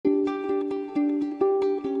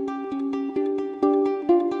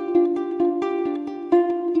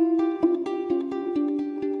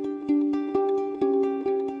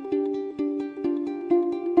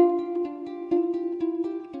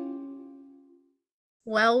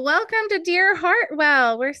Well, welcome to Dear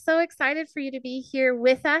Heartwell. We're so excited for you to be here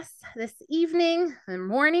with us this evening and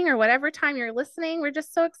morning or whatever time you're listening. We're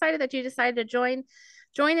just so excited that you decided to join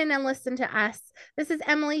in and listen to us. This is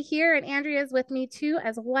Emily here, and Andrea is with me too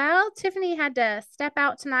as well. Tiffany had to step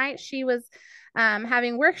out tonight. She was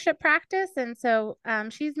having worship practice, and so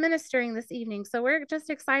she's ministering this evening. So we're just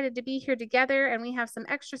excited to be here together, and we have some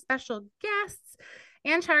extra special guests.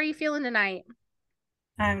 Ange, how are you feeling tonight?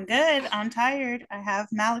 I'm good. I'm tired. I have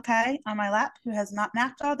Malachi on my lap who has not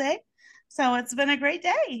napped all day. So it's been a great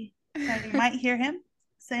day. So you might hear him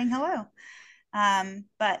saying hello.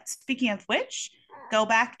 But speaking of which, go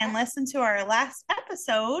back and listen to our last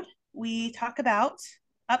episode. We talk about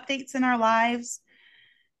updates in our lives.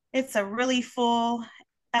 It's a really full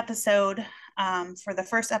episode for the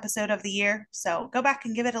first episode of the year. So go back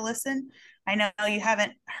and give it a listen. I know you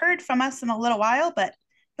haven't heard from us in a little while, but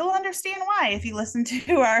you'll understand why if you listen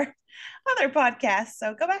to our other podcasts.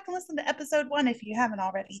 So go back and listen to episode 1 if you haven't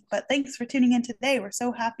already. But thanks for tuning in today. We're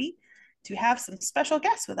so happy to have some special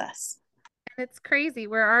guests with us. It's crazy.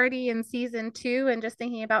 We're already in season 2 and just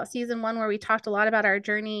thinking about season 1 where we talked a lot about our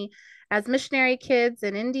journey as missionary kids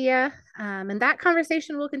in India. And that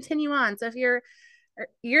conversation will continue on. So if you're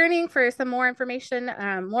yearning for some more information,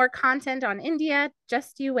 more content on India,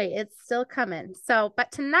 just you wait. It's still coming. So,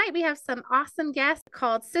 but tonight we have some awesome guests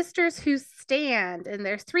called Sisters Who Stand. And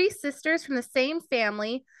there's 3 sisters from the same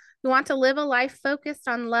family who want to live a life focused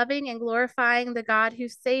on loving and glorifying the God who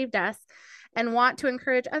saved us and want to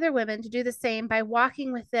encourage other women to do the same by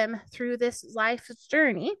walking with them through this life's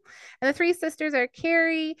journey. And the 3 sisters are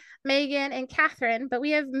Carrie, Meagan, and Catherine, but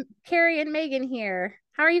we have Carrie and Meagan here.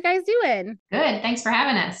 How are you guys doing? Good. Thanks for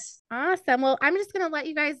having us. Awesome. Well, I'm just going to let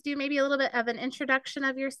you guys do maybe a little bit of an introduction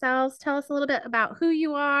of yourselves. Tell us a little bit about who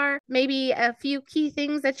you are, maybe a few key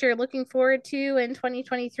things that you're looking forward to in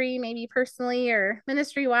 2023, maybe personally or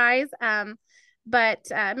ministry wise.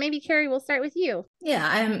 But maybe Carrie, we'll start with you.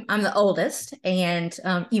 Yeah, I'm the oldest, and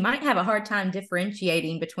you might have a hard time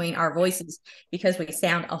differentiating between our voices because we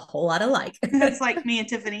sound a whole lot alike. That's like me and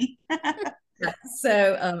Tiffany.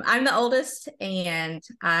 So I'm the oldest, and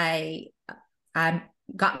I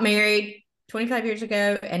got married 25 years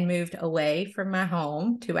ago and moved away from my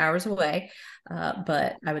home, 2 hours away.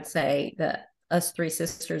 But I would say that us 3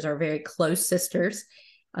 sisters are very close sisters.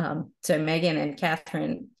 So Meagan and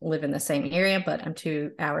Catherine live in the same area, but I'm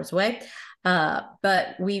 2 hours away.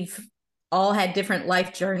 But we've all had different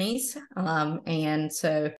life journeys. And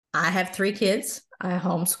so I have 3 kids. I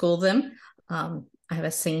homeschool them. I have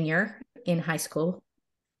a senior in high school.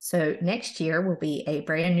 So next year will be a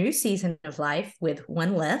brand new season of life with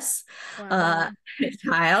one less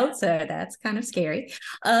child. So that's kind of scary.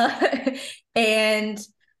 And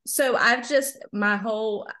so I've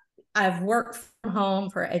worked from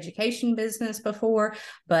home for education business before,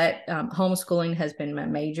 but homeschooling has been my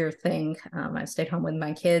major thing. I've stayed home with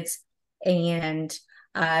my kids, and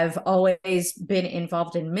I've always been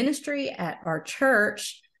involved in ministry at our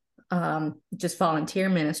church, just volunteer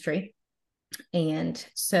ministry. And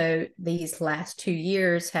so these last 2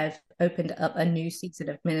 years have opened up a new season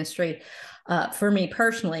of ministry for me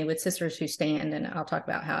personally with Sisters Who Stand. And I'll talk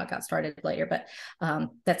about how I got started later, but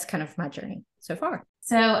that's kind of my journey so far.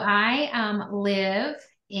 So I live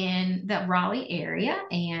in the Raleigh area,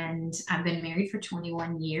 and I've been married for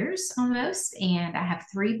 21 years almost, and I have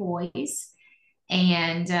 3 boys.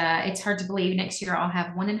 And it's hard to believe next year I'll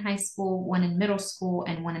have one in high school, one in middle school,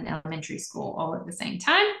 and one in elementary school all at the same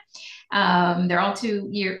time. They're all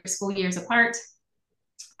 2 school years apart.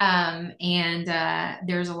 And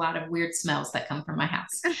there's a lot of weird smells that come from my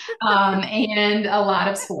house, and a lot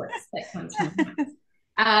of sports that comes from my house.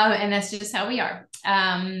 And that's just how we are.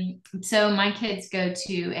 So my kids go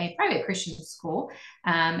to a private Christian school,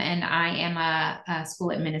 and I am a school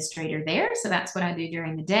administrator there. So that's what I do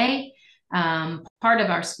during the day. Part of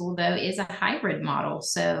our school, though, is a hybrid model.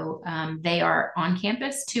 So they are on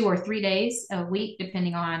campus 2 or 3 days a week,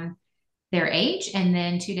 depending on their age. And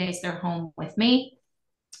then 2 days they're home with me,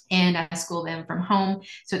 and I school them from home.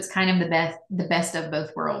 So it's kind of the best of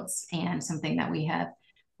both worlds, and something that we have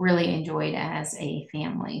really enjoyed as a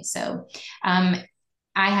family. So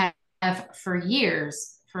I have for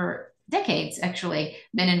decades actually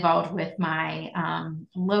been involved with my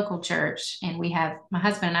local church, and my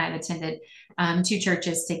husband and I have attended 2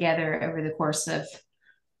 churches together over the course of,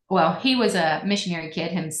 well, he was a missionary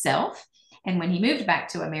kid himself, and when he moved back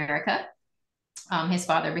to America, his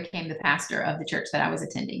father became the pastor of the church that I was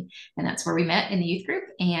attending, and that's where we met in the youth group.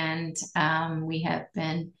 And we have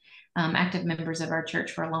been active members of our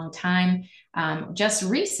church for a long time. Just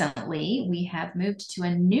recently, we have moved to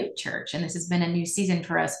a new church, and this has been a new season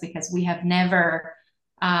for us because we have never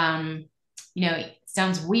It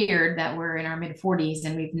sounds weird that we're in our mid-40s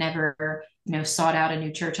and we've never, sought out a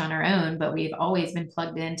new church on our own, but we've always been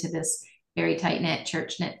plugged into this very tight-knit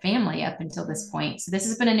church-knit family up until this point. So this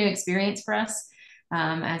has been a new experience for us,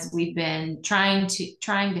 as we've been trying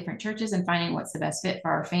different churches and finding what's the best fit for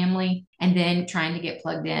our family, and then trying to get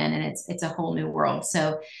plugged in, and it's a whole new world.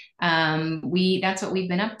 So that's what we've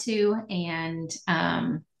been up to, and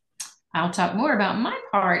I'll talk more about my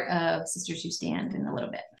part of Sisters Who Stand in a little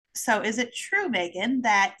bit. So is it true, Meagan,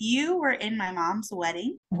 that you were in my mom's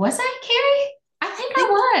wedding? Was I, Carrie? I think I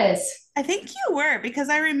was. I think you were, because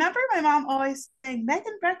I remember my mom always saying,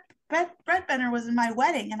 Meagan Brett Benner was in my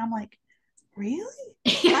wedding. And I'm like, really?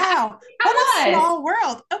 Wow. What a small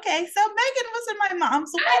world. Okay, so Meagan was in my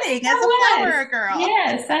mom's wedding as a flower girl.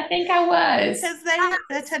 Yes, I think I was. Because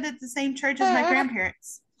they attended the same church as my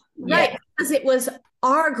grandparents. Right, because it was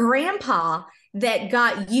our grandpa that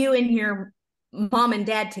got you and your mom and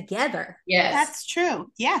dad together. Yes. That's true.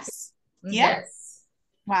 Yes. Yes.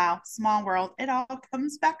 Wow. Small world. It all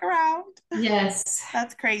comes back around. Yes.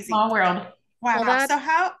 That's crazy. Small world. Wow. Well, so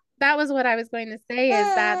that was what I was going to say,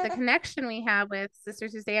 is that the connection we have with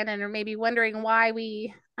Sisters Who Stand, and are maybe wondering why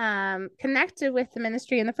we connected with the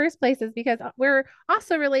ministry in the first place, is because we're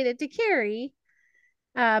also related to Carrie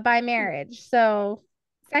by marriage. So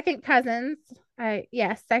second cousins.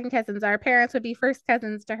 Yes, second cousins. Our parents would be first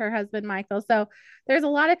cousins to her husband, Michael. So there's a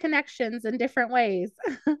lot of connections in different ways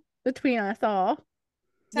between us all.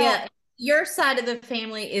 Yeah, your side of the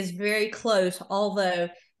family is very close, although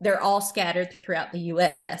they're all scattered throughout the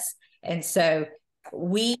U.S. And so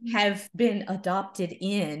we have been adopted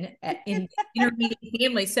in the intermediate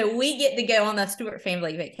family. So we get to go on the Stewart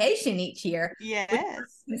family vacation each year.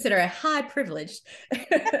 Yes. Consider a high privilege.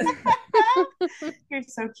 You're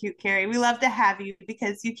so cute, Carrie. We love to have you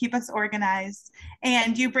because you keep us organized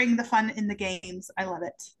and you bring the fun in the games. I love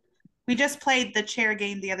it. We just played the chair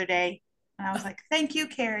game the other day, and I was like, thank you,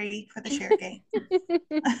 Carrie, for the chair game.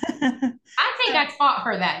 I think I taught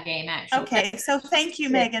her that game, actually. Okay, so thank you,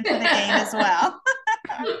 Meagan, for the game as well.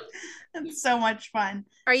 It's so much fun.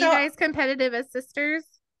 Are you guys competitive as sisters?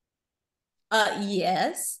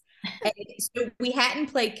 Yes. So we hadn't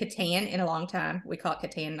played Catan in a long time. We call it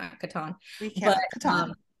Catan, not Catan. But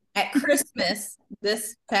Catan. At Christmas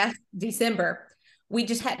this past December, we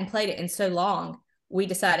just hadn't played it in so long. We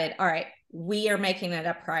decided, all right, we are making it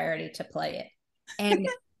a priority to play it. And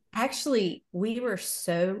actually,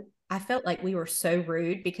 I felt like we were so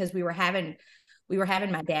rude, because we were having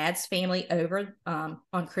my dad's family over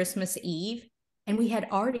on Christmas Eve, and we had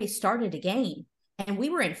already started a game, and we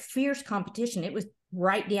were in fierce competition. It was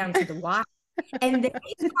right down to the wire. And they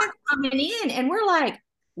start coming in, and we're like,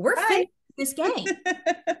 we're finishing this game.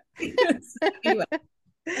 Anyway.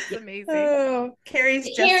 That's amazing. Oh, Carrie's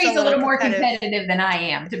a little more competitive than I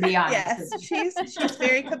am, to be honest. Yes, she's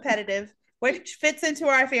very competitive, which fits into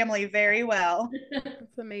our family very well.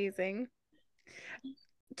 That's amazing.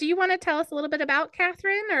 Do you want to tell us a little bit about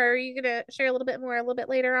Catherine, or are you going to share a little bit more a little bit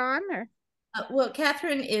later on? Or well,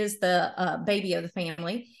 Catherine is the baby of the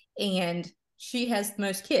family, and she has the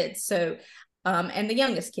most kids. So and the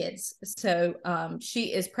youngest kids. So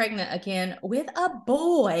she is pregnant again with a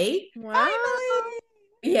boy. Wow.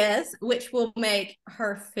 Yes, which will make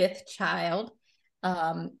her fifth child.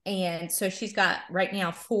 And so she's got right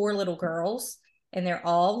now 4 little girls, and they're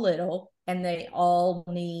all little, and they all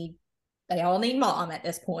need mom at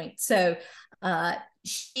this point. So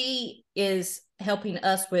she is helping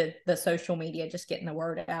us with the social media, just getting the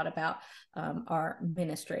word out about our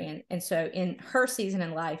ministry. And so in her season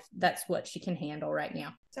in life, that's what she can handle right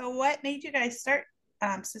now. So what made you guys start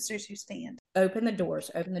Sisters Who Stand? Open the doors.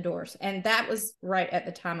 And that was right at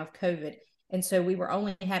the time of COVID. And so we were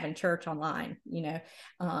only having church online,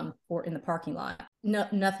 or in the parking lot,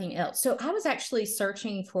 nothing else. So I was actually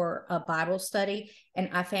searching for a Bible study, and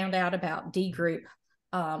I found out about D Group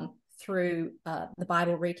through the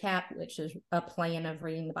Bible Recap, which is a plan of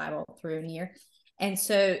reading the Bible through a year. And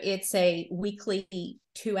so it's a weekly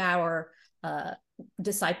 2-hour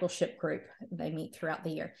discipleship group. They meet throughout the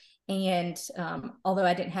year. And although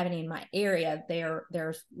I didn't have any in my area,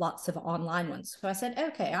 there's lots of online ones. So I said,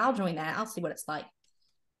 okay, I'll join that. I'll see what it's like.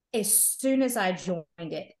 As soon as I joined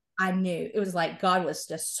it, I knew it was like God was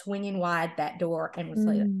just swinging wide that door and was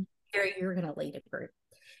like, Carrie, you're going to lead a group.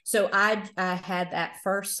 So I had that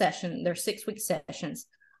first session. They're 6-week sessions.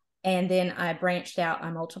 And then I branched out,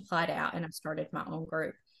 I multiplied out, and I started my own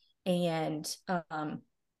group. And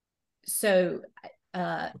so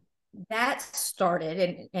that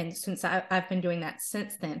started, and since I've been doing that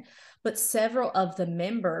since then. But several of the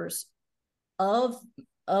members of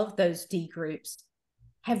those D groups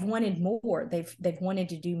have wanted more. They've wanted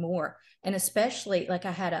to do more. And especially like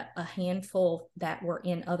I had a handful that were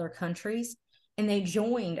in other countries, and they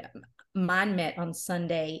joined. Mine met on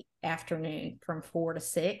Sunday afternoon from 4 to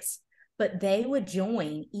 6, but they would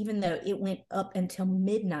join even though it went up until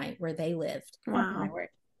midnight where they lived. Wow.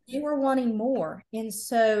 They were wanting more. And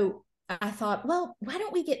so I thought, well, why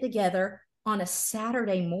don't we get together on a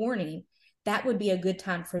Saturday morning? That would be a good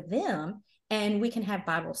time for them, and we can have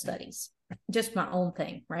Bible studies. Just my own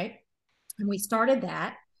thing, right? And we started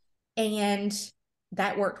that, and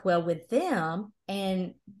that worked well with them,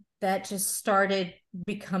 and that just started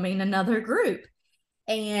becoming another group.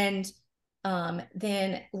 And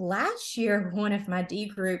then last year, one of my D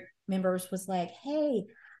group members was like, hey,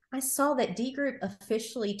 I saw that D group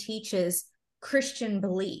officially teaches Christian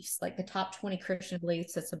beliefs, like the top 20 Christian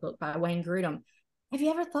beliefs. That's a book by Wayne Grudem. Have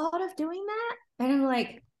you ever thought of doing that? And I'm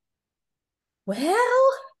like,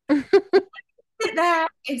 well, that.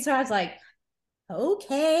 And so I was like,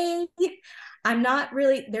 okay. I'm not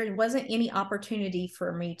really, there wasn't any opportunity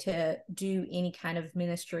for me to do any kind of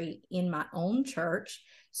ministry in my own church.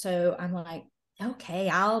 So I'm like, okay,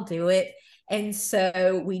 I'll do it. And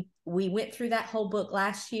so we went through that whole book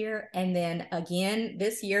last year. And then again,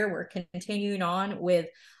 this year, we're continuing on with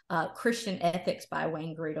Christian Ethics by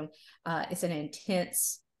Wayne Grudem. It's an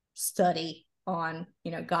intense study on,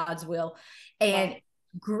 God's will. And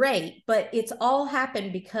great, but it's all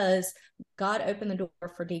happened because God opened the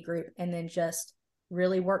door for D group and then just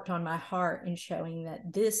really worked on my heart in showing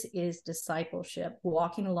that this is discipleship,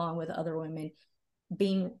 walking along with other women,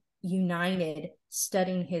 being united,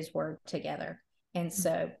 studying his word together. And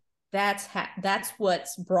so that's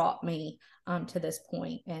what's brought me to this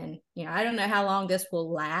point. And I don't know how long this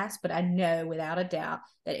will last, but I know without a doubt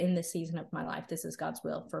that in this season of my life, this is God's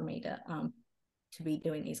will for me to be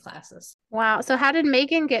doing these classes. Wow. So how did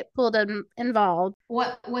Meagan get pulled involved?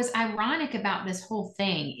 What was ironic about this whole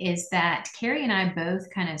thing is that Carrie and I both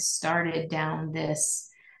kind of started down this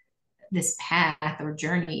path or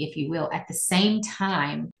journey, if you will, at the same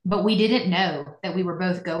time, but we didn't know that we were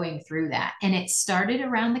both going through that. And it started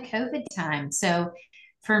around the COVID time. So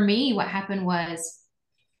for me, what happened was,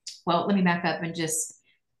 well, let me back up and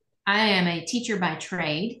I am a teacher by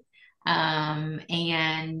trade. I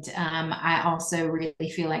also really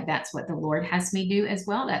feel like that's what the Lord has me do as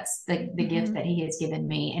well. That's the gift that he has given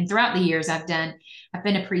me. And throughout the years I've been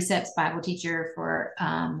a precepts Bible teacher for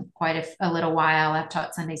quite a little while. I've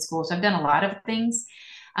taught Sunday school. So I've done a lot of things.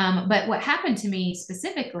 But what happened to me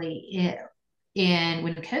specifically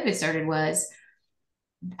when COVID started was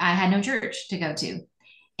I had no church to go to.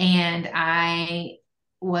 And I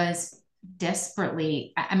was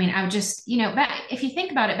desperately, I would just, back, if you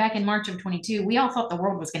think about it, back in March of 22, we all thought the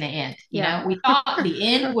world was going to end. We thought the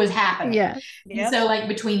end was happening. Yeah. And so like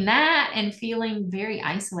between that and feeling very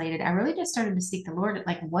isolated, I really just started to seek the Lord.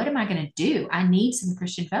 Like, what am I going to do? I need some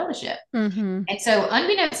Christian fellowship. Mm-hmm. And so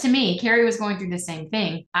unbeknownst to me, Carrie was going through the same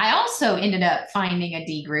thing. I also ended up finding a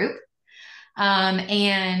D group.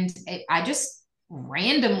 I just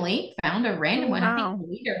randomly found a random one. I think the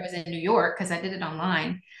leader was in New York because I did it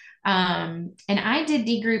online. And I did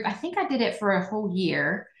D group. I think I did it for a whole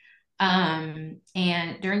year. And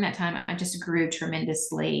during that time, I just grew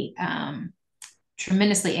tremendously in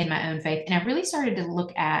my own faith. And I really started to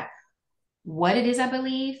look at what it is I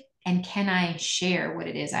believe and can I share what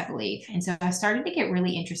it is I believe. And so I started to get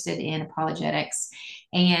really interested in apologetics.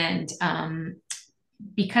 And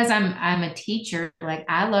because I'm a teacher, like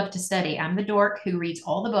I love to study. I'm the dork who reads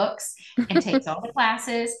all the books and takes all the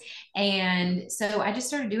classes. And so I just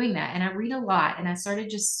started doing that, and I read a lot, and I started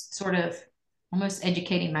just sort of almost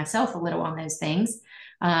educating myself a little on those things.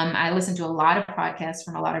 I listened to a lot of podcasts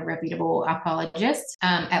from a lot of reputable apologists.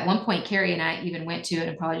 At one point, Carrie and I even went to an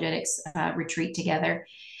apologetics retreat together.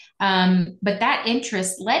 But that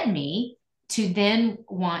interest led me to then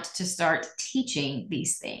want to start teaching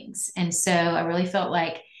these things. And so I really felt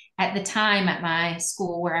like at the time at my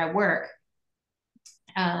school where I work,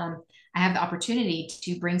 I have the opportunity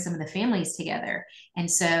to bring some of the families together.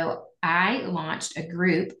 And so I launched a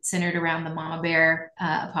group centered around the Mama Bear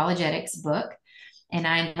apologetics book. And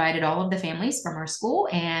I invited all of the families from our school,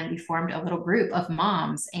 and we formed a little group of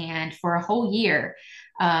moms. And for a whole year,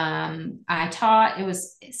 I taught. It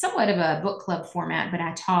was somewhat of a book club format, but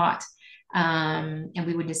I taught, and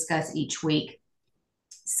we would discuss each week.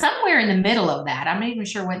 Somewhere in the middle of that, I'm not even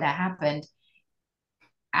sure what that happened.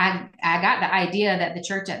 I got the idea that the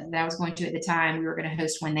church that I was going to at the time, we were going to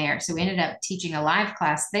host one there. So we ended up teaching a live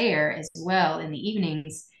class there as well in the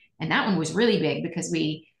evenings. And that one was really big because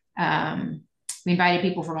we invited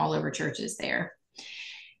people from all over churches there.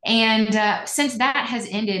 And since that has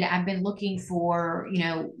ended, I've been looking for,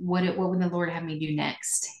 what would the Lord have me do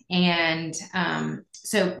next? And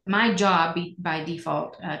so my job by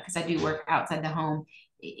default, because I do work outside the home,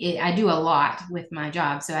 I do a lot with my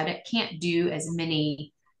job. So I can't do as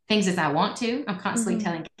many things as I want to. I'm constantly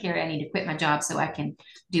telling Carrie I need to quit my job so I can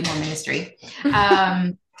do more ministry.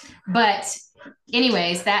 But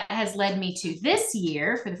anyways, that has led me to this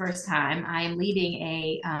year. For the first time, I am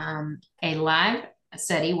leading a live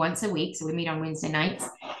study once a week. So we meet on Wednesday nights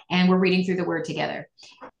and we're reading through the word together.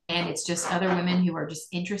 And it's just other women who are just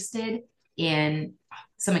interested in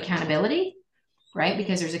some accountability, right?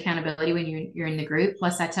 Because there's accountability when you're in the group.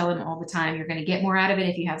 Plus, I tell them all the time, you're going to get more out of it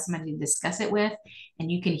if you have somebody to discuss it with, and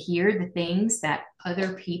you can hear the things that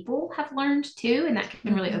other people have learned too, and that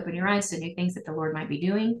can really open your eyes to new things that the Lord might be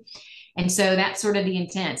doing. And so that's sort of the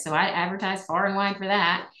intent. So I advertise far and wide for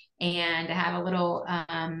that, and I have a little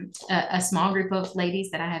a small group of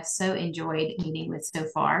ladies that I have so enjoyed meeting with so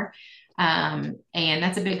far. And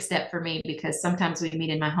that's a big step for me because sometimes we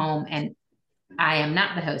meet in my home and I am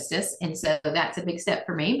not the hostess. And so that's a big step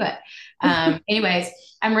for me. But anyways,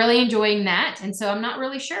 I'm really enjoying that. And so I'm not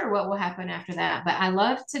really sure what will happen after that. But I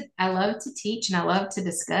love to teach and I love to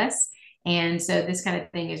discuss. And so this kind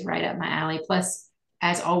of thing is right up my alley. Plus,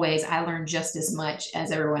 as always, I learn just as much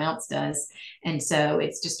as everyone else does. And so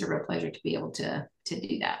it's just a real pleasure to be able to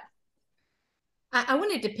do that. I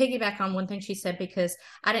wanted to piggyback on one thing she said, because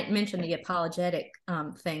I didn't mention the apologetic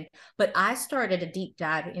thing, but I started a deep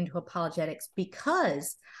dive into apologetics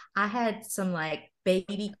because I had some like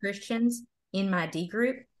baby Christians in my D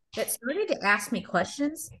group that started to ask me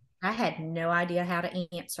questions I had no idea how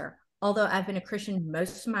to answer. Although I've been a Christian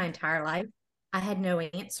most of my entire life, I had no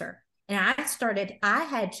answer. And I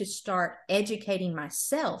had to start educating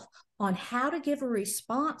myself on how to give a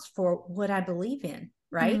response for what I believe in,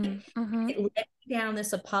 right? It led me down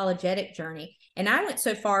this apologetic journey. And I went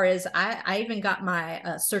so far as I even got my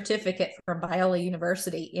certificate from Biola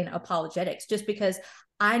University in apologetics, just because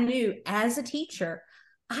I knew as a teacher,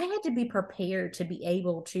 I had to be prepared to be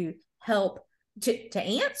able to help to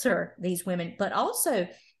answer these women, but also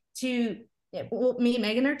me and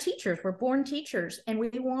Megan are teachers. We're born teachers, and we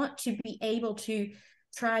want to be able to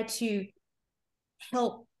try to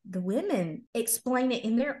help the women explain it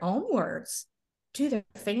in their own words to their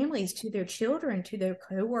families, to their children, to their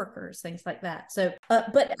coworkers, things like that. So,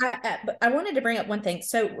 but I wanted to bring up one thing.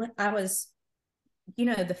 So I was,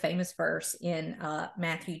 the famous verse in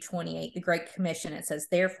Matthew 28, the Great Commission. It says,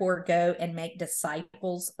 "Therefore go and make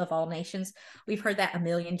disciples of all nations." We've heard that a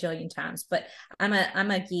million jillion times, but I'm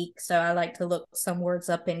a geek, so I like to look some words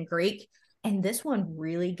up in Greek. And this one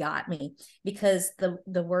really got me, because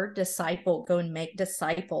the word disciple, go and make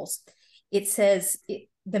disciples, it says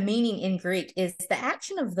the meaning in Greek is the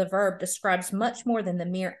action of the verb describes much more than the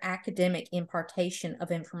mere academic impartation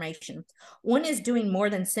of information. One is doing more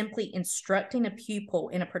than simply instructing a pupil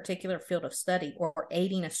in a particular field of study or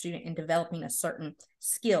aiding a student in developing a certain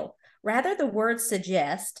skill. Rather, the words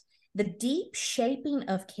suggest the deep shaping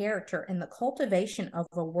of character and the cultivation of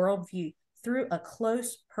a worldview through a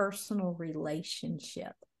close personal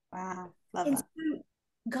relationship. Wow, love and that.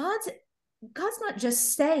 So God's not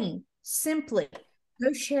just saying simply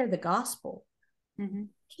go share the gospel.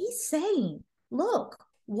 He's saying, look,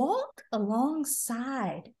 walk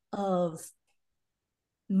alongside of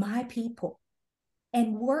my people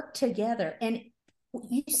and work together. And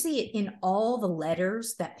you see it in all the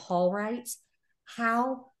letters that Paul writes,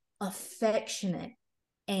 how affectionate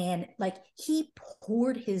and like he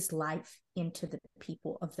poured his life into the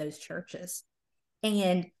people of those churches.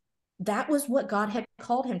 And that was what God had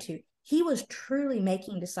called him to. He was truly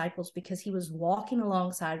making disciples because he was walking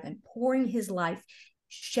alongside them, pouring his life,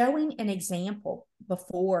 showing an example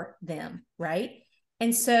before them, right?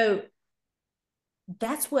 And so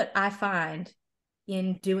that's what I find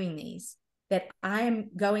in doing these, that I am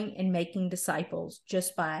going and making disciples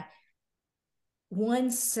just by one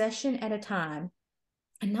session at a time.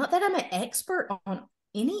 And not that I'm an expert on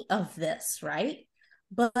any of this, right?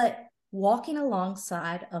 But walking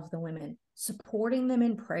alongside of the women, supporting them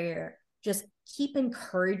in prayer, just keep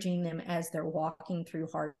encouraging them as they're walking through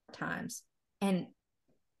hard times. And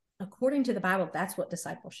according to the Bible, that's what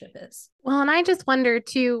discipleship is. Well, and I just wonder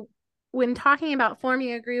too, when talking about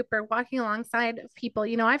forming a group or walking alongside of people,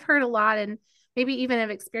 I've heard a lot, and maybe even have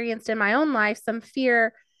experienced in my own life some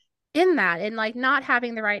fear in that, and like not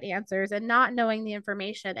having the right answers and not knowing the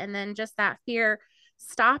information, and then just that fear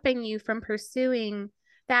stopping you from pursuing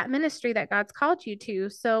that ministry that God's called you to.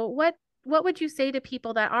 So what would you say to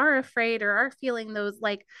people that are afraid or are feeling those,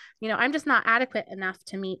 like, I'm just not adequate enough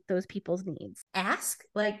to meet those people's needs? Ask,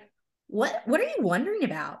 like, what are you wondering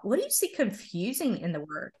about? What do you see confusing in the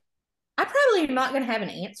word? I probably am not going to have an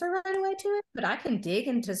answer right away to it, but I can dig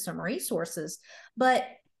into some resources. But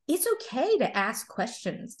it's okay to ask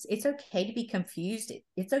questions. It's okay to be confused.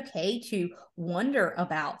 It's okay to wonder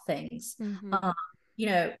about things. You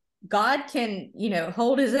know, God can,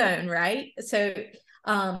 hold his own, right?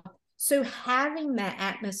 So having that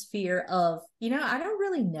atmosphere of, I don't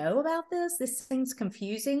really know about this. This thing's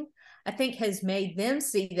confusing, I think has made them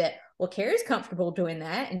see that, well, Carrie's comfortable doing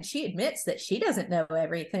that. And she admits that she doesn't know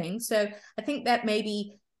everything. So I think that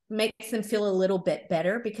maybe makes them feel a little bit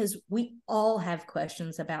better, because we all have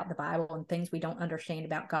questions about the Bible and things we don't understand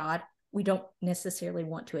about God. We don't necessarily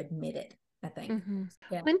want to admit it, I think.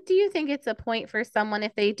 Yeah. When do you think it's a point for someone,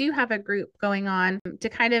 if they do have a group going on, to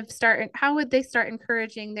kind of start, how would they start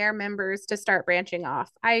encouraging their members to start branching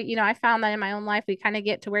off? I found that in my own life, we kind of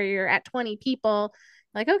get to where you're at 20 people,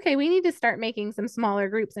 like, okay, we need to start making some smaller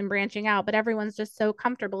groups and branching out, but everyone's just so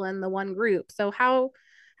comfortable in the one group. So how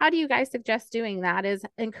do you guys suggest doing that, is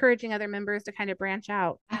encouraging other members to kind of branch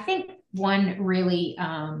out? I think one really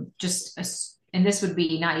and this would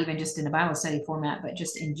be not even just in the Bible study format, but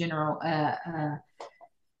just in general, a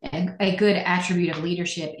good attribute of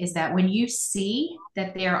leadership is that when you see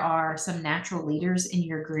that there are some natural leaders in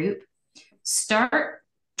your group, start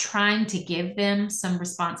trying to give them some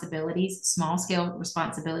responsibilities, small scale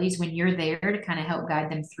responsibilities, when you're there to kind of help guide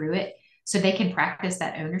them through it, so they can practice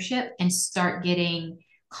that ownership and start getting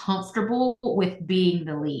comfortable with being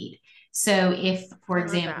the lead. So if, for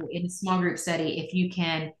example, in a small group study, if you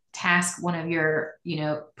can task one of your,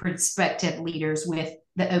 prospective leaders with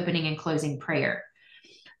the opening and closing prayer,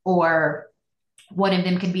 or one of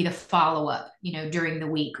them can be the follow-up, during the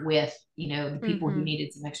week with, the people who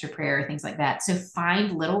needed some extra prayer, things like that. So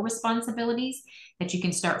find little responsibilities that you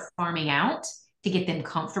can start farming out to get them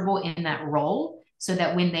comfortable in that role, so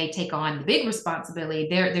that when they take on the big responsibility,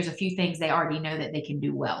 there's a few things they already know that they can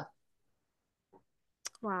do well.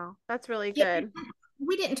 Wow, that's really good.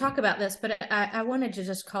 We didn't talk about this, but I wanted to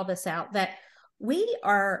just call this out, that we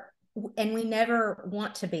are, and we never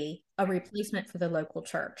want to be, a replacement for the local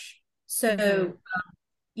church. So,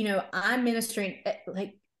 I'm ministering,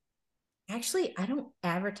 like, actually, I don't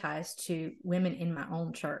advertise to women in my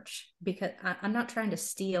own church, because I'm not trying to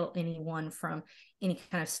steal anyone from any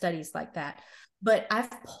kind of studies like that. But I've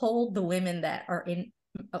polled the women that are in,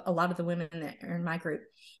 a lot of the women that are in my group,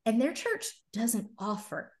 and their church doesn't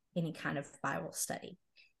offer any kind of Bible study.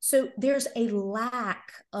 So there's a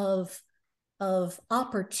lack of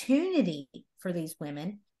opportunity for these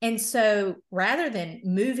women. And so rather than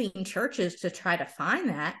moving churches to try to find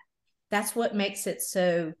that, that's what makes it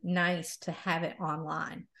so nice to have it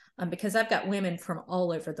online. Because I've got women from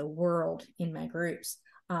all over the world in my groups.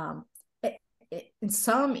 And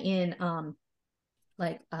some in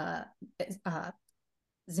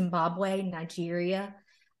Zimbabwe, Nigeria,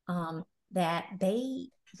 that they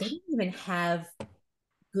don't even have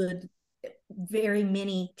very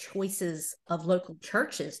many choices of local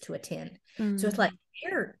churches to attend. So it's like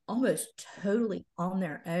they're almost totally on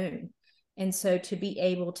their own. And so to be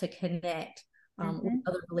able to connect with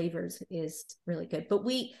other believers is really good. But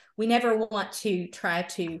we never want to try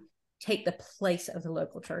to take the place of the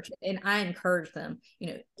local church. And I encourage them,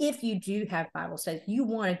 if you do have Bible studies, you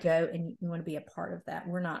want to go and you want to be a part of that.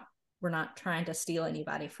 We're not trying to steal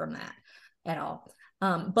anybody from that at all.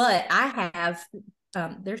 But I have,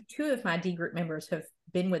 there's 2 of my D group members who have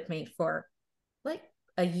been with me for like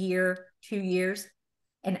a year, 2 years.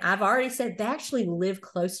 And I've already said they actually live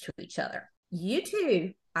close to each other. You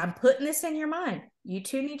two, I'm putting this in your mind. You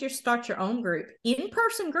two need to start your own group,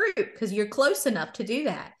 in-person group, because you're close enough to do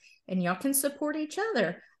that. And y'all can support each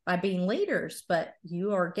other by being leaders, but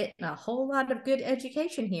you are getting a whole lot of good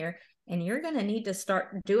education here. And you're going to need to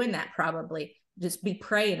start doing that probably. Just be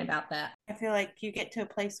praying about that. I feel like you get to a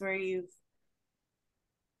place where you've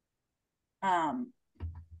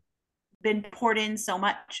been poured in so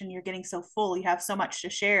much and you're getting so full, you have so much to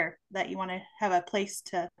share, that you want to have a place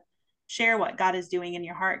to share what God is doing in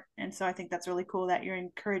your heart. And so I think that's really cool that you're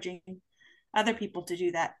encouraging other people to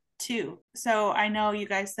do that too. So I know you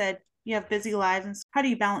guys said you have busy lives, and so how do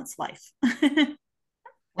you balance life? Well,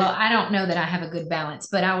 I don't know that I have a good balance,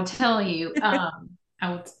 but I will tell you,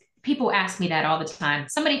 people ask me that all the time.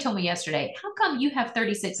 Somebody told me yesterday, how come you have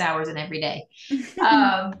 36 hours in every day?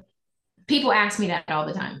 People ask me that all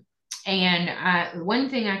the time. And one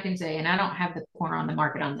thing I can say, and I don't have the corner on the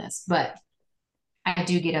market on this, but I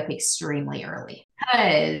do get up extremely early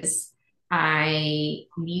because I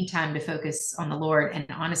need time to focus on the Lord. And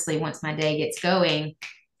honestly, once my day gets going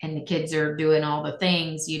and the kids are doing all the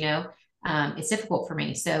things, it's difficult for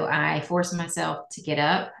me. So I force myself to get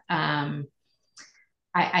up.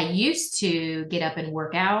 I used to get up and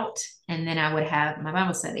work out, and then I would have my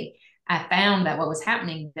Bible study. I found that what was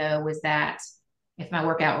happening though was that if my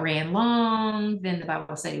workout ran long, then the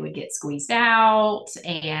Bible study would get squeezed out.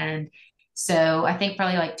 And so I think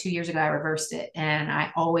probably like 2 years ago, I reversed it. And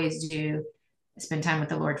I always do spend time with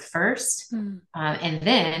the Lord first. And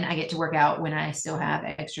then I get to work out when I still have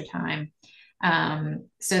extra time.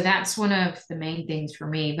 So that's one of the main things for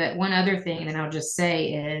me. But one other thing, and then I'll just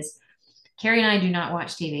say is, Carrie and I do not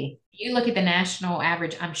watch TV. You look at the national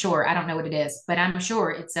average, I'm sure, I don't know what it is, but I'm sure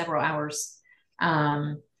it's several hours.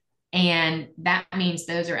 And that means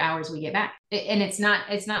those are hours we get back. And it's not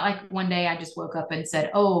like one day I just woke up and said,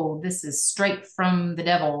 oh, this is straight from the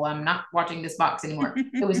devil, I'm not watching this box anymore.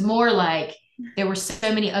 It was more like there were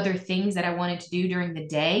so many other things that I wanted to do during the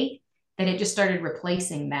day that it just started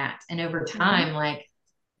replacing that. And over time, like,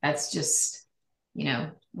 that's just,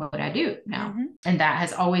 what would I do now? And that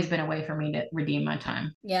has always been a way for me to redeem my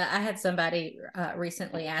time. Yeah, I had somebody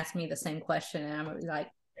recently ask me the same question, and I was like,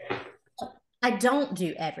 I don't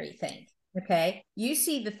do everything. Okay. You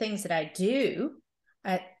see the things that I do,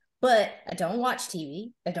 but I don't watch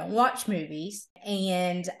TV. I don't watch movies,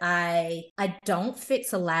 and I don't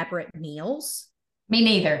fix elaborate meals. Me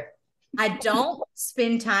neither. I don't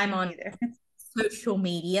spend time on social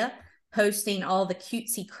media posting all the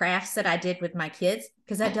cutesy crafts that I did with my kids,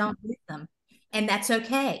 because I don't do them. And that's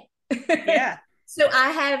okay. Yeah. So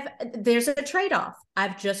there's a trade-off.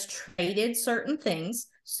 I've just traded certain things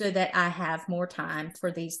so that I have more time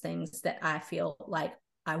for these things that I feel like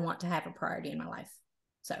I want to have a priority in my life.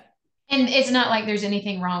 So. And it's not like there's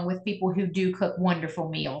anything wrong with people who do cook wonderful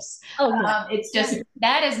meals. Oh, no. It's just,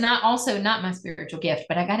 that is not my spiritual gift.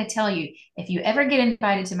 But I got to tell you, if you ever get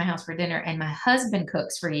invited to my house for dinner and my husband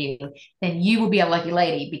cooks for you, then you will be a lucky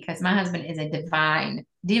lady, because my husband is a divine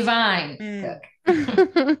cook.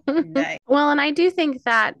 Nice. Well, and I do think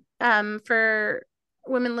that for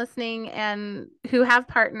women listening and who have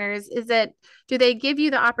partners, do they give you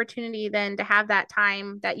the opportunity then to have that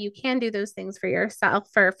time that you can do those things for yourself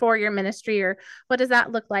for your ministry, or what does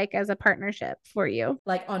that look like as a partnership for you?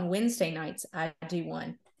 Like on Wednesday nights, I do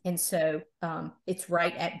one. And so it's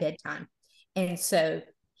right at bedtime. And so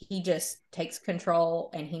he just takes control,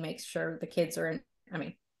 and he makes sure the kids are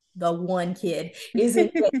the one kid is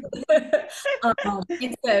in bed.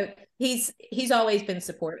 And so he's always been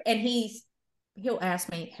supportive, and he'll ask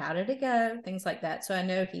me, how did it go? Things like that. So I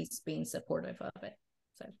know he's being supportive of it.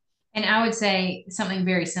 So. And I would say something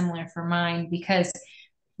very similar for mine, because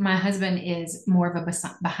my husband is more of a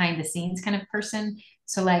behind the scenes kind of person.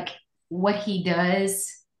 So like what he does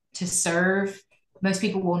to serve, most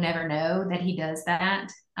people will never know that he does that.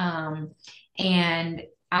 And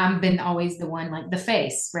I've been always the one, like the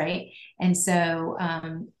face, right? And so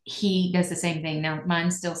he does the same thing. Now mine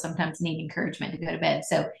still sometimes need encouragement to go to bed.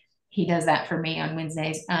 So he does that for me on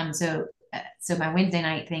Wednesdays. So my Wednesday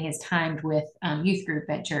night thing is timed with youth group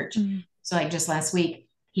at church. So like just last week,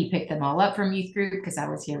 he picked them all up from youth group because I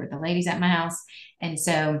was here with the ladies at my house. And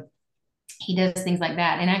so he does things like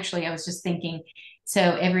that. And actually I was just thinking,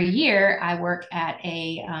 so every year I work at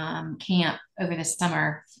a camp over the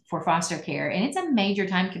summer for foster care. And it's a major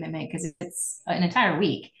time commitment because it's an entire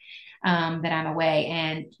week that I'm away.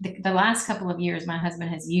 And the last couple of years, my husband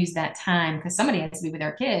has used that time because somebody has to be with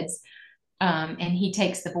our kids. And he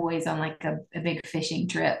takes the boys on like a big fishing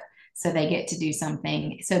trip. So they get to do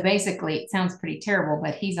something. So basically it sounds pretty terrible,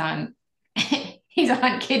 but he's on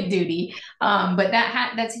kid duty. But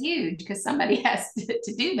that's huge because somebody has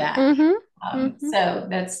to do that. So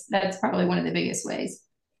that's probably one of the biggest ways.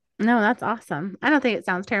 No, that's awesome. I don't think it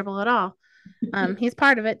sounds terrible at all. He's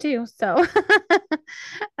part of it too. So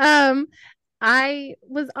I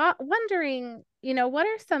was wondering, what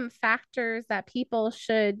are some factors that people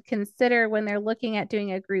should consider when they're looking at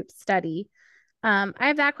doing a group study? I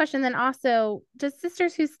have that question. Then also, does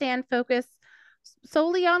Sisters Who Stand focus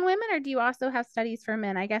solely on women, or do you also have studies for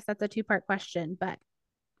men? I guess that's a two-part question, but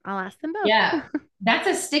I'll ask them both. Yeah, that's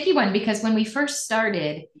a sticky one because when we first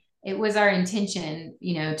started, it was our intention,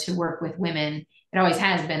 to work with women. It always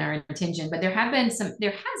has been our intention, but there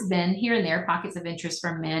has been here and there pockets of interest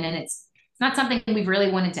from men, and it's not something we've really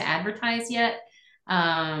wanted to advertise yet,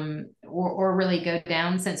 or really go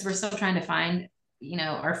down since we're still trying to find,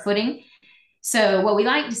 our footing. So what we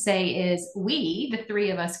like to say is the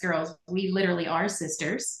three of us girls, we literally are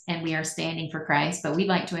sisters and we are standing for Christ, but we'd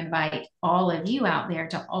like to invite all of you out there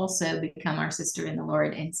to also become our sister in the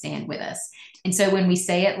Lord and stand with us. And so when we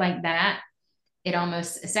say it like that, it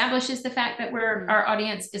almost establishes the fact that our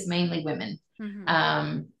audience is mainly women.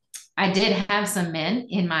 I did have some men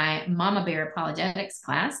in my Mama Bear apologetics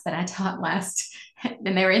class that I taught last,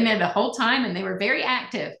 and they were in there the whole time and they were very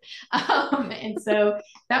active. And so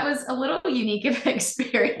that was a little unique of an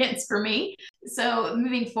experience for me. So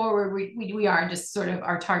moving forward, we are just sort of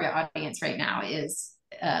our target audience right now is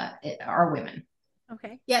are women.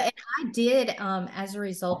 Okay. Yeah, and I did as a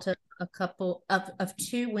result of a couple of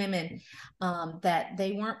two women that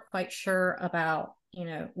they weren't quite sure about, you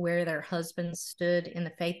know, where their husbands stood in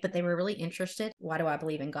the faith, but they were really interested. Why do I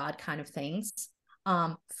believe in God kind of things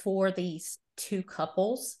for these two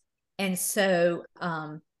couples. And so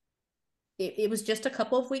it was just a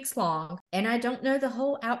couple of weeks long, and I don't know the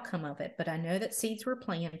whole outcome of it, but I know that seeds were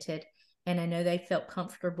planted, and I know they felt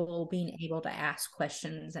comfortable being able to ask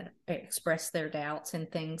questions and express their doubts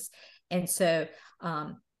and things. And so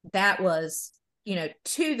that was, you know,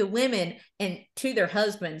 to the women and to their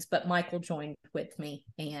husbands, but Michael joined with me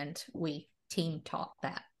and we team taught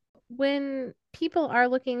that. When people are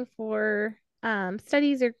looking for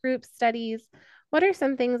studies or group studies, what are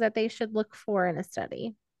some things that they should look for in a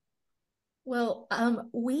study? Well,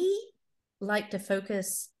 we like to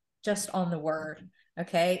focus just on the word.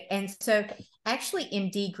 Okay. And so actually in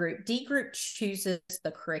D group chooses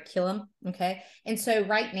the curriculum. Okay. And so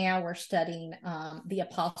right now we're studying the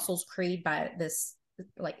Apostles' Creed by this,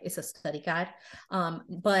 like it's a study guide.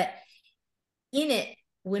 But in it,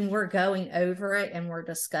 when we're going over it and we're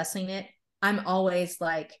discussing it, I'm always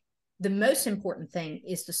like, the most important thing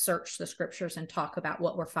is to search the scriptures and talk about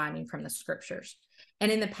what we're finding from the scriptures.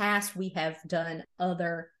 And in the past, we have done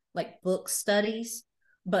other like book studies,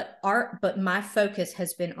 but my focus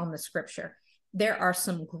has been on the scripture. There are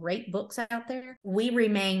some great books out there. We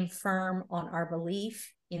remain firm on our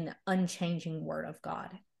belief in the unchanging word of God.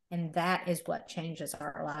 And that is what changes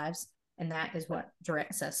our lives. And that is what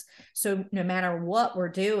directs us. So no matter what we're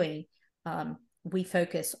doing, we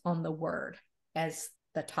focus on the word as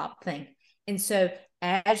the top thing. And so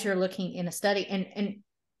as you're looking in a study, and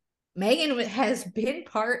Meagan has been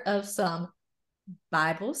part of some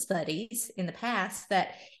Bible studies in the past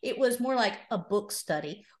that it was more like a book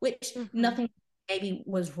study, which nothing maybe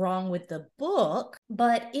was wrong with the book,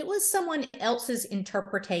 but it was someone else's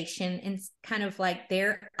interpretation and kind of like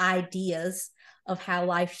their ideas of how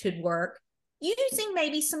life should work, using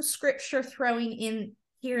maybe some scripture throwing in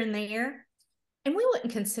here and there. And we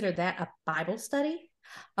wouldn't consider that a Bible study.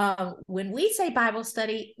 When we say Bible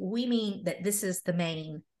study, we mean that this is the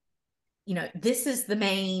main, you know, this is the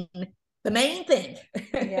main thing.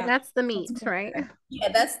 Yeah. That's the meat, right?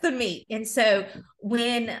 Yeah, that's the meat. And so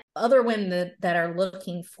when other women that are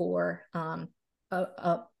looking for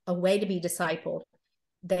a way to be discipled,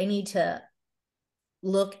 they need to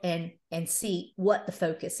look and see what the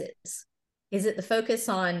focus is. Is it the focus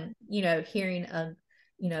on, you know, hearing a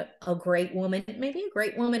great woman, maybe a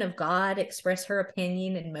great woman of God, express her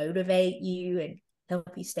opinion and motivate you and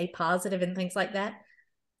help you stay positive and things like that?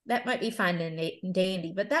 That might be fine and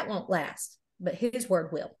dandy, but that won't last. But his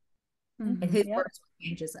word will. And his word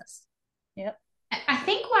changes us. Yep. I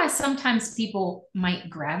think why sometimes people might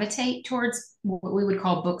gravitate towards what we would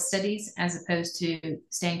call book studies as opposed to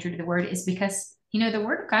staying true to the word is because, you know, the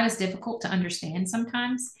word of God is difficult to understand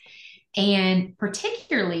sometimes. And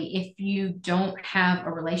particularly if you don't have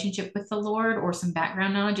a relationship with the Lord or some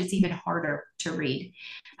background knowledge, it's even harder to read.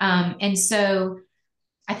 And so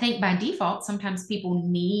I think by default, sometimes people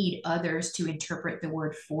need others to interpret the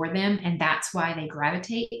word for them. And that's why they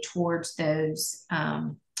gravitate towards those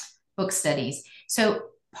book studies. So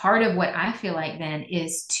part of what I feel like then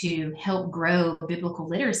is to help grow biblical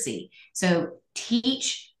literacy. So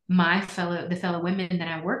teach the fellow women that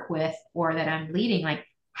I work with or that I'm leading, like,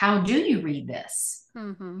 how do you read this?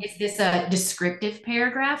 Is this a descriptive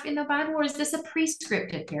paragraph in the Bible or is this a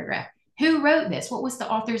prescriptive paragraph? Who wrote this? What was the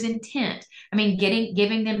author's intent? I mean,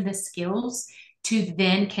 giving them the skills to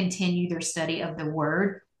then continue their study of the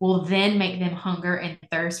word will then make them hunger and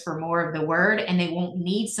thirst for more of the word, and they won't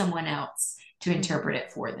need someone else to interpret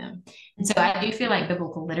it for them. And so I do feel like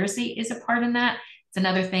biblical literacy is a part in that. It's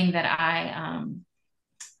another thing that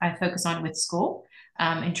I focus on with school.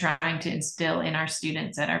 And trying to instill in our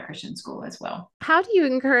students at our Christian school as well. How do you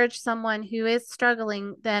encourage someone who is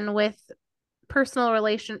struggling then with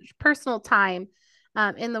personal time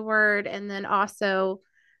in the word, and then also,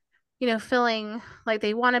 you know, feeling like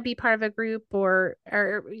they want to be part of a group or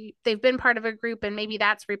they've been part of a group and maybe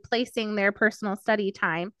that's replacing their personal study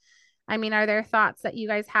time? I mean, are there thoughts that you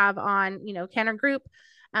guys have on, you know, can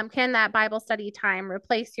that Bible study time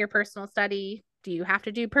replace your personal study Do you have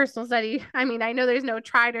to do personal study? I mean, I know there's no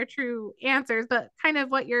tried or true answers, but kind of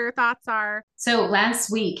what your thoughts are. So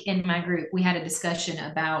last week in my group, we had a discussion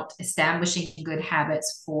about establishing good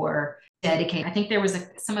habits for dedicating. I think there was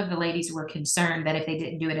some of the ladies were concerned that if they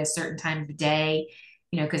didn't do it at a certain time of the day,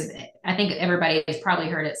 because I think everybody has probably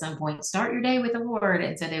heard at some point, start your day with the Lord.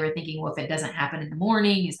 And so they were thinking, well, if it doesn't happen in the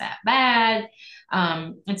morning, is that bad?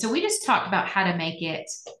 And so we just talked about how to make it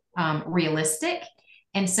realistic.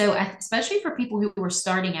 And so, especially for people who were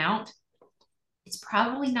starting out, it's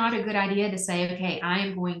probably not a good idea to say, okay, I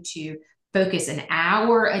am going to focus an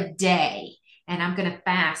hour a day and I'm going to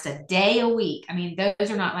fast a day a week. I mean,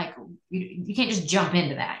 those are not like, you can't just jump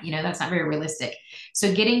into that. That's not very realistic.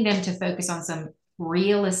 So getting them to focus on some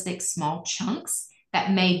realistic small chunks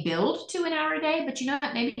that may build to an hour a day,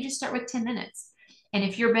 but maybe just start with 10 minutes. And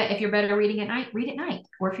if you're better reading at night, read at night.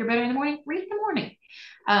 Or if you're better in the morning, read in the morning.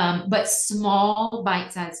 But small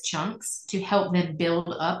bite-sized chunks to help them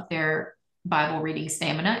build up their Bible reading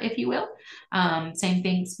stamina, if you will. Same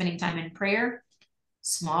thing, spending time in prayer,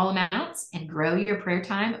 small amounts, and grow your prayer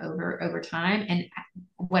time over time. And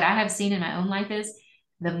what I have seen in my own life is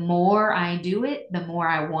the more I do it, the more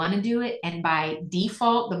I want to do it. And by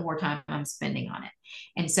default, the more time I'm spending on it.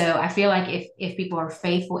 And so I feel like if people are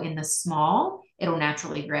faithful in the small, it'll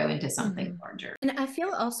naturally grow into something larger. And I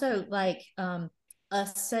feel also like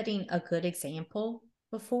us setting a good example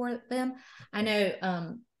before them. I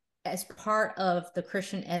know as part of the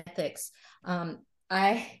Christian ethics,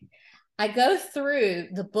 I go through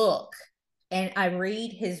the book and I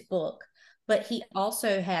read his book, but he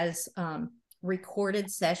also has recorded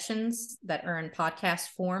sessions that are in podcast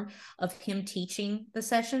form of him teaching the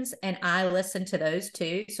sessions, and I listen to those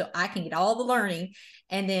too, so I can get all the learning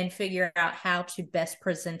and then figure out how to best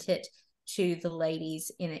present it to the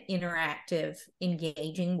ladies in an interactive,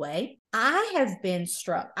 engaging way. I have been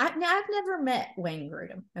struck. I've never met Wayne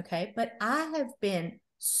Grudem, okay, but I have been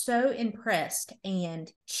so impressed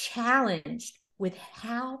and challenged with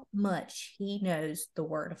how much he knows the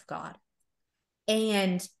Word of God.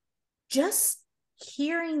 And just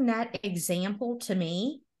hearing that example to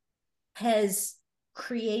me has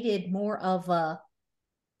created more of I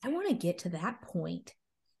want to get to that point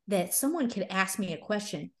that someone could ask me a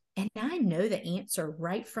question and I know the answer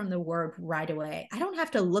right from the Word right away. I don't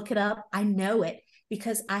have to look it up. I know it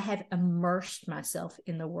because I have immersed myself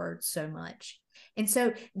in the Word so much. And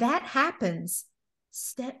so that happens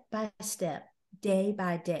step by step, day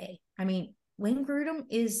by day. I mean, Wayne Grudem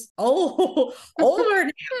is older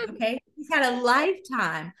now, okay? He's had a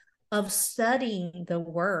lifetime of studying the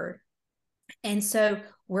Word. And so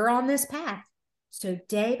we're on this path. So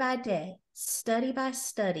day by day, study by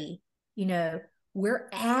study, we're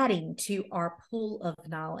adding to our pool of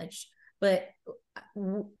knowledge. But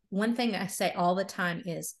one thing I say all the time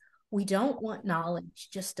is we don't want knowledge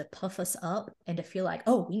just to puff us up and to feel like,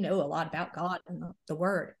 oh, we know a lot about God and the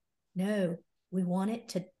Word. No, we want it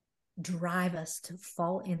to drive us to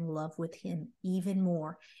fall in love with Him even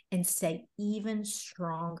more and stay even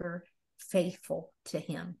stronger, faithful to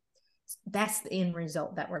Him. That's the end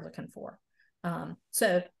result that we're looking for.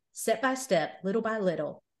 So step by step, little by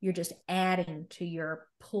little, you're just adding to your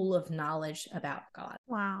pool of knowledge about God.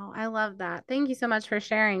 Wow, I love that. Thank you so much for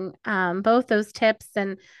sharing both those tips.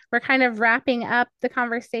 And we're kind of wrapping up the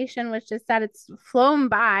conversation, which is that it's flown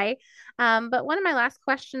by. But one of my last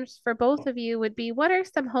questions for both of you would be, what are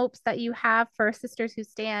some hopes that you have for Sisters Who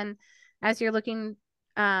Stand as you're looking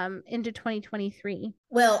into 2023?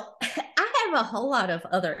 Well, I have a whole lot of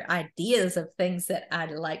other ideas of things that I'd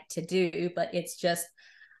like to do, but it's just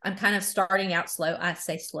I'm kind of starting out slow. I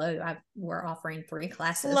say slow. We're offering 3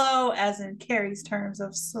 classes. Slow as in Carrie's terms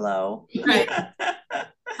of slow. Right.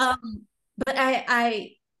 But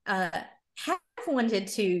I have wanted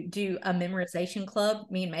to do a memorization club.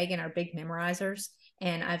 Me and Megan are big memorizers.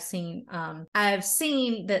 And I've seen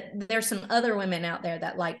that there's some other women out there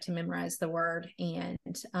that like to memorize the Word.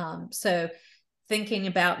 And so thinking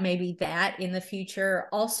about maybe that in the future.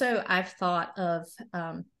 Also, I've thought of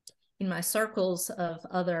in my circles of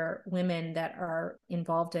other women that are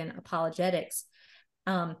involved in apologetics.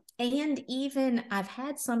 And even I've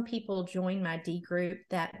had some people join my D group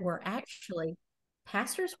that were actually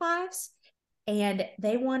pastors' wives, and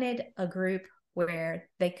they wanted a group where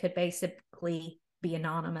they could basically be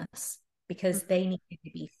anonymous because they needed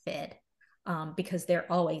to be fed, because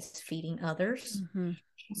they're always feeding others. Mm-hmm.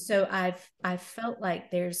 So I've felt like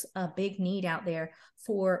there's a big need out there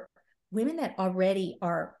for women that already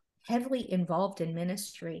are heavily involved in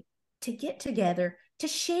ministry to get together to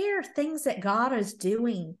share things that God is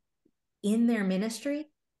doing in their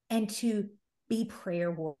ministry and to be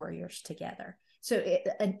prayer warriors together.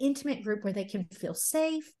 an intimate group where they can feel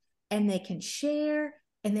safe and they can share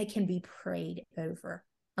and they can be prayed over.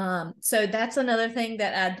 So that's another thing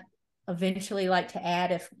that I'd eventually like to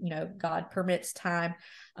add if, God permits time.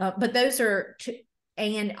 But those are,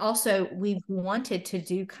 and also we've wanted to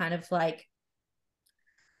do kind of like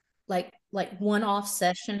one-off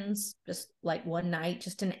sessions, just like one night,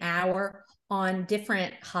 just an hour on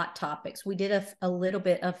different hot topics. We did a little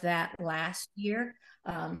bit of that last year.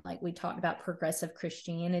 Like we talked about progressive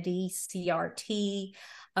Christianity, CRT,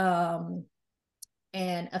 and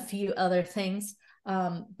a few other things.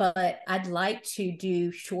 But I'd like to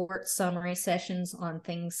do short summary sessions on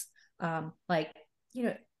things like,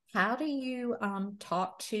 how do you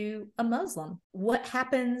talk to a Muslim? What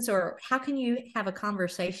happens, or how can you have a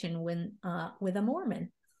conversation with a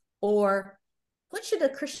Mormon? Or what should a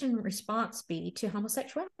Christian response be to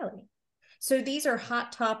homosexuality? So these are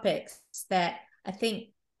hot topics that I think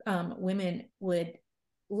women would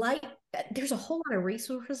like. There's a whole lot of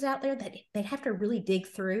resources out there that they have to really dig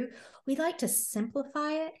through. We like to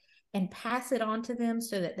simplify it and pass it on to them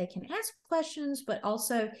so that they can ask questions, but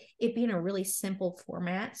also it be in a really simple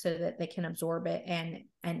format so that they can absorb it and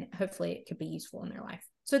hopefully it could be useful in their life.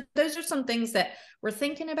 So those are some things that we're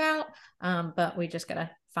thinking about, but we just got to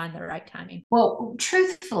find the right timing. Well,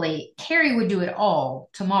 truthfully, Carrie would do it all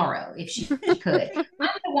tomorrow if she could. I'm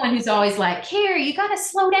the one who's always like, Carrie, you got to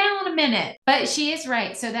slow down a minute. But she is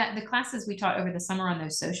right. So that the classes we taught over the summer on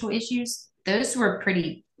those social issues, those were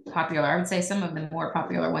pretty popular. I would say some of the more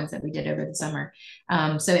popular ones that we did over the summer.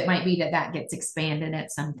 So it might be that gets expanded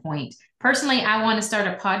at some point. Personally, I want to start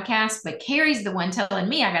a podcast, but Carrie's the one telling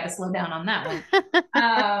me I got to slow down on that one.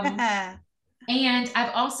 And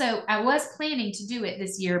I was planning to do it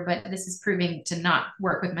this year, but this is proving to not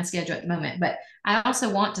work with my schedule at the moment. But I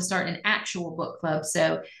also want to start an actual book club.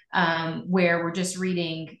 So where we're just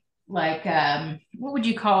reading, like, what would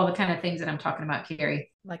you call the kind of things that I'm talking about,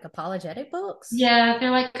 Carrie? Like apologetic books? Yeah,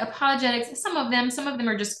 they're like apologetics. Some of them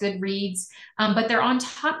are just good reads, but they're on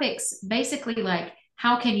topics basically like,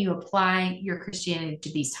 how can you apply your Christianity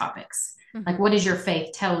to these topics? Mm-hmm. Like, what does your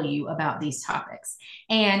faith tell you about these topics?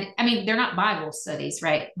 And I mean, they're not Bible studies,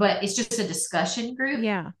 right? But it's just a discussion group.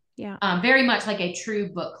 Yeah. Yeah. Very much like a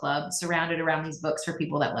true book club surrounded around these books for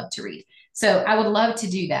people that love to read. So I would love to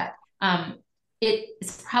do that.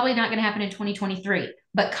 It's probably not going to happen in 2023,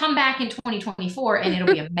 but come back in 2024 and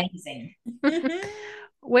it'll be amazing.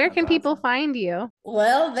 Where can people find you?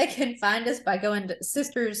 Well, they can find us by going to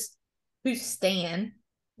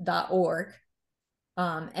sisterswhostand.org.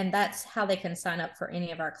 And that's how they can sign up for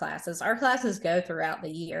any of our classes. Our classes go throughout the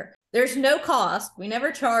year. There's no cost. We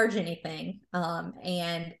never charge anything.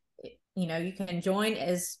 And you can join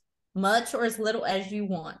as much or as little as you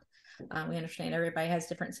want. We understand everybody has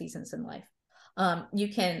different seasons in life.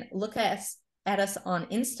 You can look at us on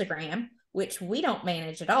Instagram, which we don't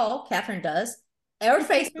manage at all. Catherine does. Or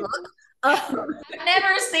Facebook. I've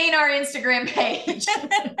never seen our Instagram page. I don't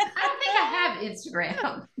think I have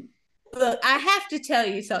Instagram. Look, I have to tell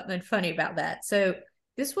you something funny about that. So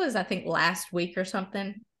this was, I think, last week or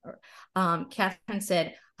something. Catherine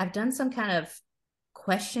said, I've done some kind of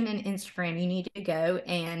question in Instagram. You need to go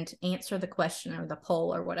and answer the question or the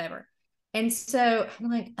poll or whatever. And so I'm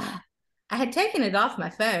like, I had taken it off my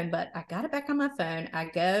phone, but I got it back on my phone. I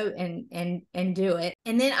go and do it.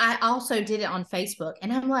 And then I also did it on Facebook.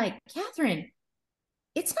 And I'm like, Catherine,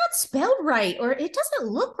 it's not spelled right, or it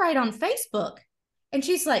doesn't look right on Facebook. And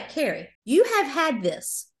she's like, Carrie, you have had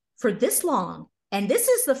this for this long, and this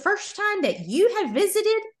is the first time that you have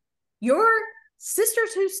visited your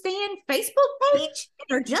Sisters Who Stand Facebook page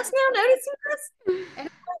and are just now noticing this? And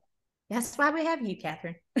that's why we have you,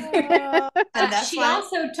 Catherine. She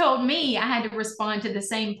also told me I had to respond to the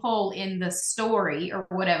same poll in the story or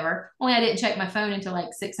whatever. Only I didn't check my phone until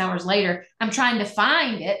like 6 hours later. I'm trying to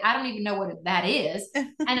find it. I don't even know what that is.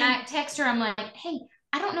 And I text her. I'm like, hey,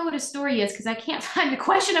 I don't know what a story is because I can't find the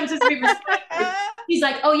question I'm supposed to be responding to. He's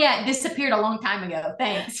like, oh yeah, it disappeared a long time ago.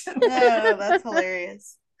 Thanks. Oh, that's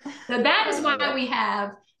hilarious. So that is why we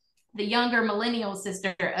have the younger millennial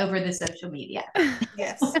sister over the social media.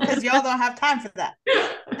 Yes, because y'all don't have time for that.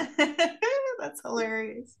 That's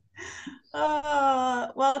hilarious.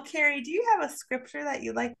 Well, Carrie, do you have a scripture that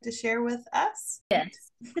you'd like to share with us?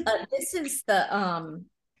 Yes. This is the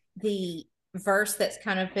verse that's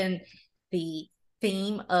kind of been the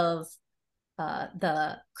theme of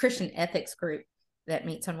the Christian ethics group that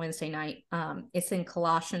meets on Wednesday night. It's in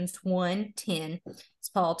Colossians 1:10. It's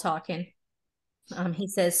Paul talking. He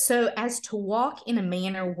says, so as to walk in a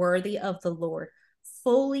manner worthy of the Lord,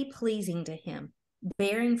 fully pleasing to him,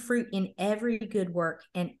 bearing fruit in every good work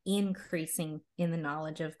and increasing in the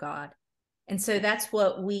knowledge of God. And so that's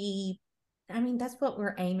what that's what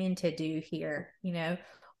we're aiming to do here.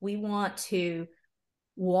 We want to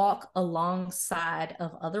walk alongside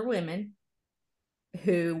of other women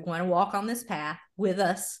who want to walk on this path with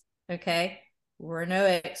us. Okay. We're no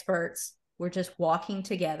experts. We're just walking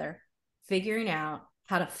together, figuring out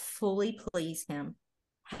how to fully please him,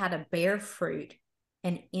 how to bear fruit,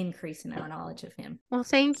 and increase in our knowledge of him. Well,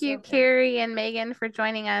 thank you, Carrie and Meagan, for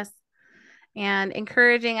joining us and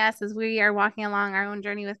encouraging us as we are walking along our own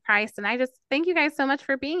journey with Christ. And I just thank you guys so much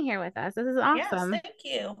for being here with us. This is awesome. Yes, thank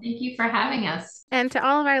you. Thank you for having us. And to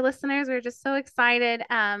all of our listeners, we're just so excited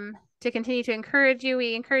to continue to encourage you.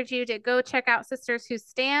 We encourage you to go check out Sisters Who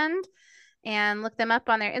Stand and look them up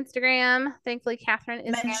on their Instagram. Thankfully, Catherine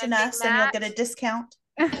is mention us and you'll get a discount.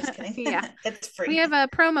 Just kidding. Yeah, it's free. We have a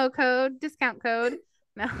promo code, discount code.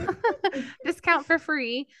 No, discount for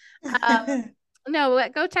free. No,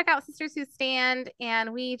 go check out Sisters Who Stand,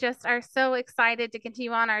 and we just are so excited to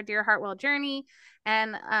continue on our Dear Hartwell journey,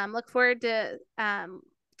 and look forward to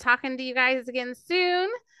talking to you guys again soon.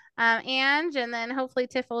 And then hopefully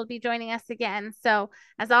Tiff will be joining us again. So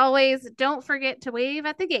as always, don't forget to wave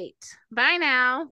at the gate. Bye now.